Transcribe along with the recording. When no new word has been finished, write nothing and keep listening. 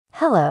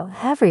Hello,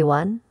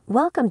 everyone.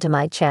 Welcome to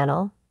my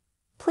channel.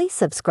 Please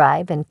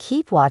subscribe and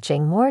keep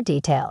watching more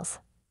details.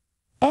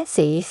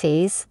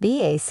 SEC's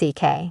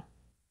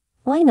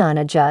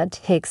Wynonna Judd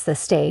takes the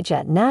stage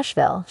at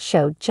Nashville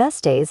show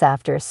just days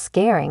after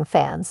scaring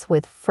fans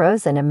with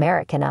frozen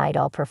American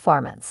Idol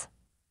performance.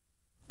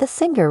 The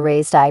singer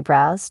raised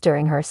eyebrows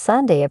during her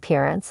Sunday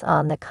appearance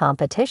on the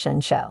competition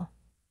show.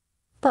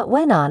 But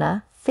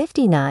Wynonna,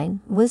 59,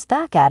 was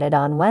back at it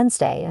on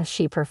Wednesday as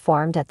she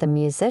performed at the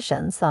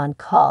Musicians on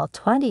Call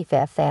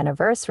 25th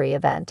anniversary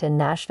event in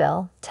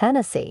Nashville,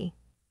 Tennessee.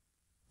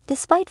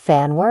 Despite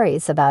fan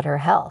worries about her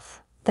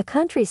health, the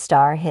country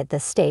star hit the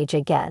stage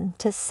again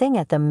to sing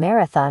at the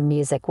Marathon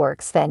Music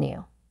Works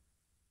venue.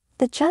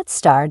 The Judd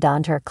star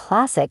donned her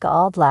classic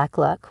all-black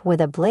look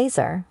with a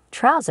blazer,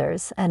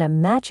 trousers, and a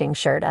matching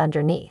shirt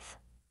underneath.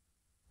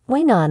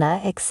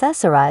 Wynonna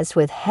accessorized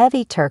with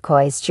heavy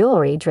turquoise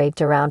jewelry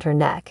draped around her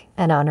neck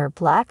and on her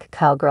black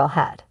cowgirl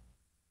hat.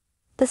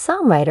 The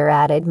songwriter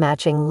added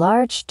matching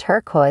large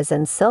turquoise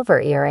and silver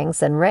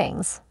earrings and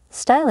rings,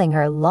 styling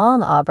her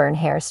long auburn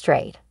hair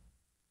straight.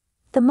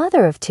 The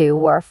mother of two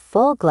wore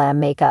full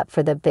glam makeup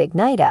for the big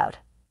night out.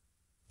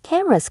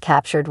 Cameras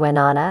captured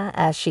Wynonna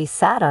as she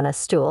sat on a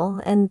stool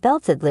and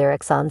belted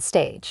lyrics on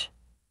stage.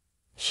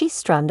 She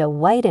strummed a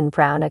white and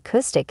brown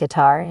acoustic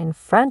guitar in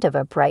front of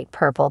a bright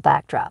purple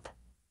backdrop.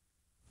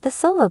 The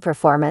solo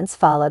performance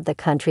followed the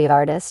country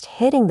artist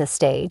hitting the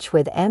stage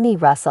with Emmy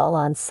Russell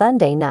on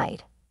Sunday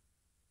night.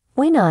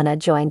 Wynonna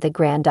joined the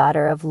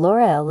granddaughter of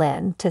Laura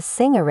Lynn to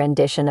sing a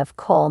rendition of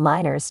Coal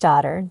Miner's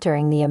Daughter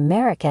during the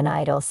American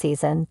Idol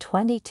Season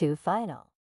 22 final.